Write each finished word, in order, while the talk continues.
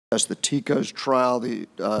As the TECOS trial, the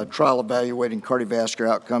trial evaluating cardiovascular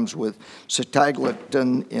outcomes with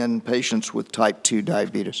Sitagliptin in patients with type 2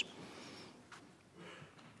 diabetes.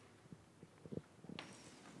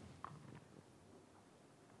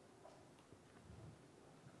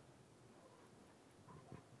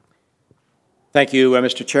 Thank you,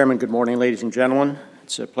 Mr. Chairman. Good morning, ladies and gentlemen.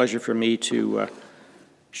 It's a pleasure for me to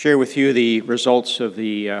share with you the results of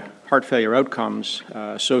the heart failure outcomes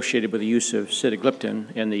associated with the use of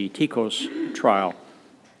Sitagliptin in the TECOS trial.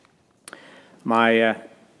 My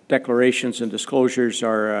declarations and disclosures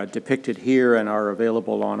are depicted here and are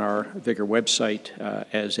available on our Vigor website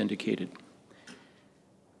as indicated.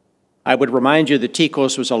 I would remind you that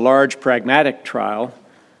TECOS was a large pragmatic trial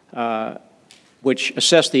which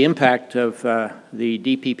assessed the impact of the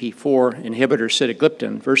DPP-4 inhibitor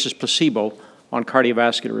Sitagliptin versus placebo on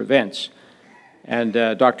cardiovascular events. And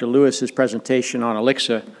Dr. Lewis's presentation on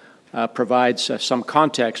ELIXA provides some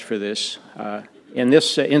context for this. In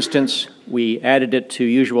this instance, we added it to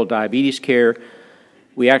usual diabetes care.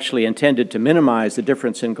 We actually intended to minimize the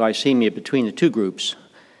difference in glycemia between the two groups.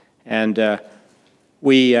 And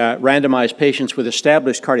we randomized patients with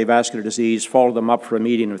established cardiovascular disease, followed them up for a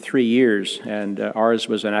median of 3 years, and ours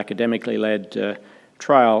was an academically led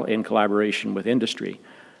trial in collaboration with industry.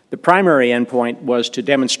 The primary endpoint was to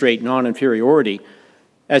demonstrate non-inferiority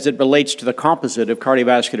as it relates to the composite of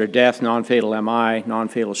cardiovascular death, non-fatal MI,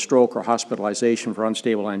 non-fatal stroke, or hospitalization for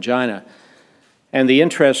unstable angina. And the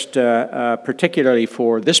interest, particularly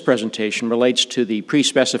for this presentation, relates to the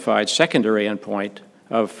pre-specified secondary endpoint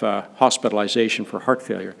of hospitalization for heart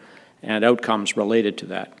failure and outcomes related to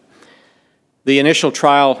that. The initial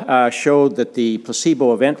trial showed that the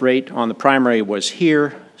placebo event rate on the primary was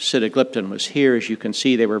here, Sitagliptin was here. As you can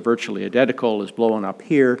see, they were virtually identical, is blown up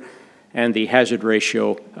here, and the hazard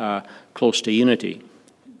ratio close to unity.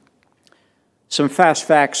 Some fast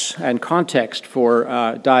facts and context for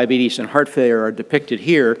diabetes and heart failure are depicted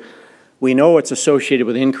here. We know it's associated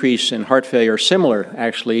with increase in heart failure, similar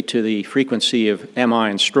actually to the frequency of MI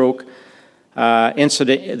and stroke.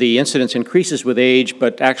 The incidence increases with age,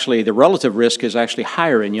 but actually the relative risk is actually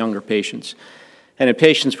higher in younger patients. And in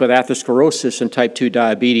patients with atherosclerosis and type 2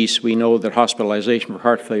 diabetes, we know that hospitalization for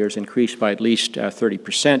heart failure is increased by at least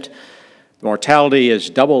 30%. The mortality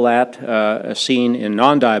is double that seen in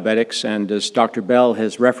non-diabetics, and as Dr. Bell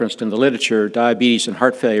has referenced in the literature, diabetes and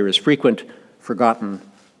heart failure is frequent, forgotten,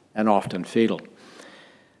 and often fatal.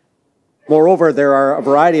 Moreover, there are a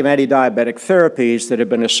variety of anti-diabetic therapies that have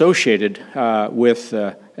been associated with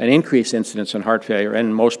an increased incidence in heart failure,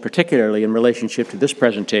 and most particularly in relationship to this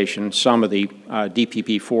presentation, some of the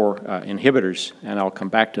DPP-4 inhibitors, and I'll come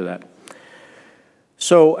back to that.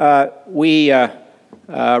 So we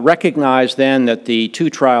recognize then that the two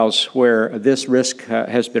trials where this risk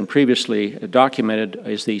has been previously documented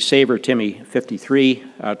is the SAVOR-TIMI 53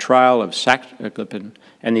 trial of Sitagliptin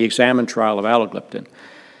and the EXAMINE trial of Alogliptin.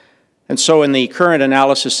 And so in the current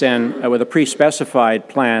analysis then, with a pre-specified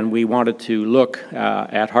plan, we wanted to look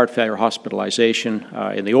at heart failure hospitalization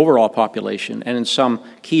in the overall population and in some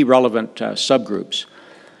key relevant subgroups.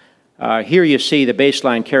 Here you see the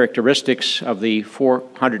baseline characteristics of the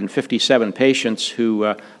 457 patients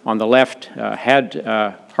who, on the left, had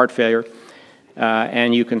heart failure.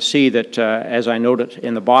 And you can see that, as I noted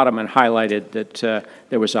in the bottom and highlighted, that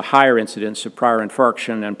there was a higher incidence of prior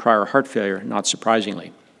infarction and prior heart failure, not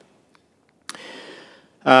surprisingly.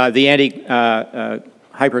 The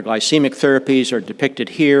anti-hyperglycemic therapies are depicted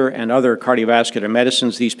here, and other cardiovascular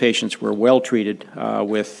medicines. These patients were well treated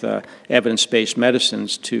with evidence-based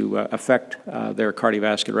medicines to affect their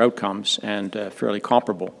cardiovascular outcomes, and fairly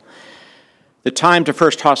comparable. The time to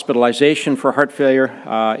first hospitalization for heart failure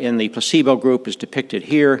in the placebo group is depicted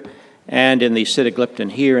here, and in the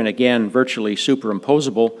Sitagliptin here, and again, virtually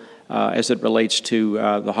superimposable as it relates to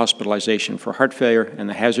the hospitalization for heart failure, and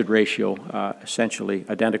the hazard ratio essentially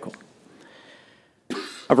identical.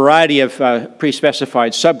 A variety of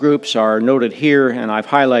pre-specified subgroups are noted here, and I've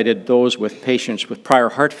highlighted those with patients with prior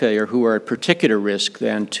heart failure who are at particular risk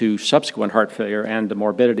then to subsequent heart failure and the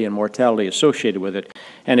morbidity and mortality associated with it.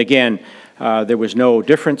 And again, there was no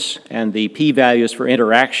difference, and the p-values for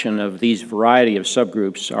interaction of these variety of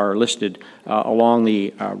subgroups are listed along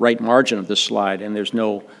the right margin of this slide, and there's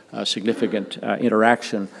no significant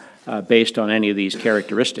interaction based on any of these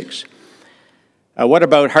characteristics. What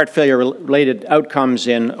about heart failure-related outcomes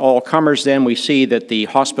in all comers then? We see that the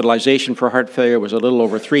hospitalization for heart failure was a little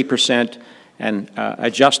over 3%, and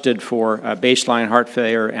adjusted for baseline heart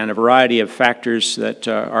failure and a variety of factors that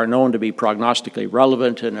are known to be prognostically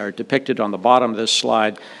relevant and are depicted on the bottom of this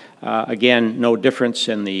slide. Again, no difference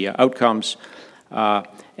in the outcomes.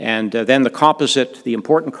 And then the composite, the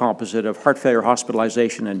important composite of heart failure,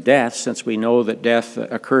 hospitalization, and death, since we know that death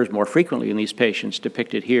occurs more frequently in these patients,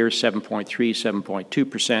 depicted here, 7.3,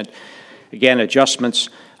 7.2%. Again, adjustments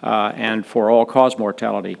and for all-cause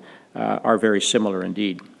mortality are very similar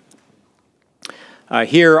indeed.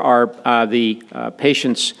 Here are the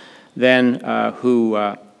patients then who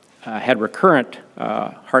had recurrent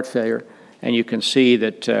heart failure, and you can see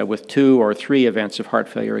that with 2 or 3 events of heart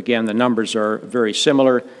failure, again, the numbers are very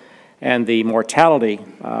similar, and the mortality,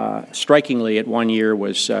 strikingly at 1 year,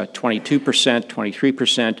 was 22%,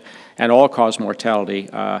 23%, and all-cause mortality,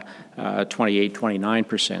 28,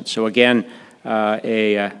 29%. So again,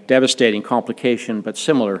 a devastating complication, but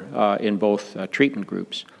similar in both treatment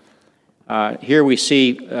groups. Here we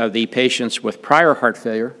see the patients with prior heart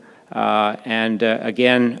failure, and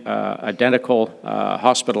again, identical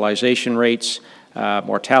hospitalization rates,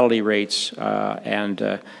 mortality rates, and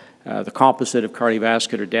the composite of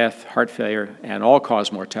cardiovascular death, heart failure, and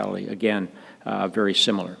all-cause mortality, again, very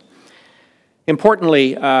similar.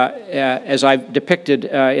 Importantly, as I've depicted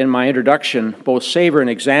in my introduction, both SAVOR and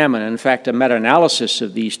EXAMINE, in fact, a meta-analysis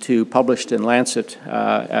of these two published in Lancet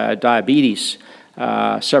Diabetes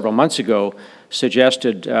several months ago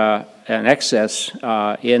suggested an excess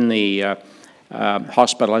in the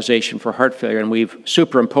hospitalization for heart failure, and we've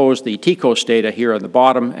superimposed the TECOS data here on the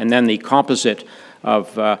bottom and then the composite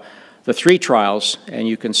of the 3 trials, and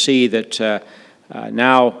you can see that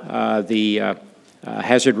now the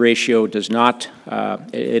hazard ratio does not,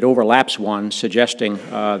 it overlaps 1, suggesting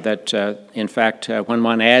that in fact when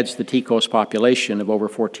one adds the TECOS population of over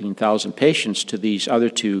 14,000 patients to these other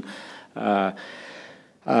 2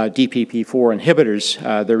 DPP-4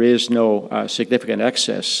 inhibitors, there is no significant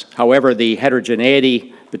excess. However, the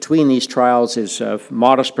heterogeneity between these trials is of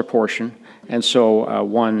modest proportion, and so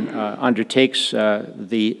one undertakes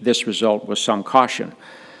this result with some caution.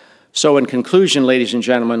 So in conclusion, ladies and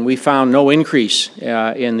gentlemen, we found no increase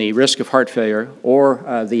in the risk of heart failure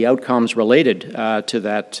or the outcomes related to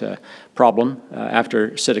that problem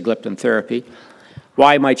after sitagliptin therapy.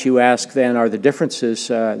 Why, might you ask, then, are the differences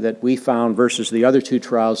that we found versus the other 2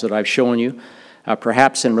 trials that I've shown you,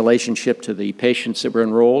 perhaps in relationship to the patients that were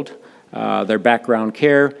enrolled, their background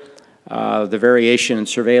care, the variation in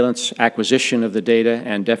surveillance, acquisition of the data,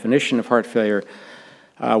 and definition of heart failure,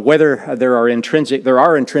 whether there are intrinsic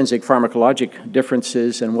pharmacologic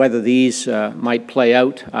differences, and whether these might play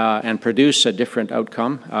out and produce a different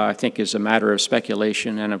outcome, I think is a matter of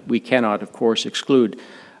speculation, and we cannot, of course, exclude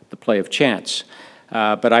the play of chance.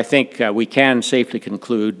 But I think we can safely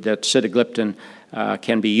conclude that sitagliptin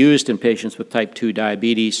can be used in patients with type 2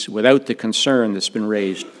 diabetes without the concern that's been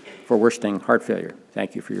raised for worsening heart failure.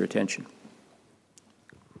 Thank you for your attention.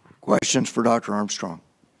 Questions for Dr. Armstrong?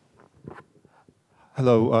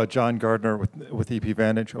 Hello, John Gardner with EP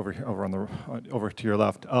Vantage over to your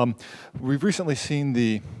left. We've recently seen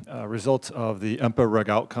the results of the EMPA-REG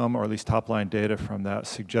outcome, or at least top-line data from that,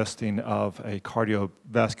 suggesting of a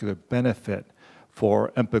cardiovascular benefit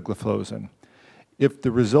for empagliflozin. If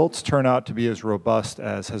the results turn out to be as robust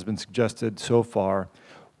as has been suggested so far,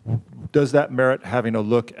 does that merit having a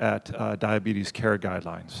look at diabetes care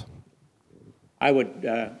guidelines? I would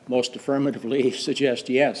most affirmatively suggest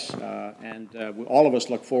yes, and all of us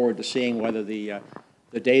look forward to seeing whether the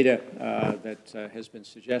data that has been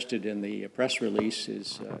suggested in the press release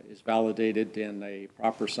is validated in a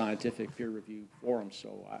proper scientific peer-reviewed forum.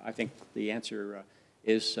 So I think the answer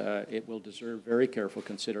is it will deserve very careful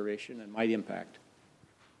consideration and might impact.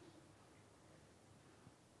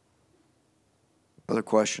 Other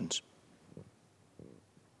questions?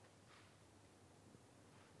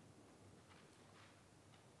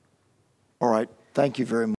 All right. Thank you very much.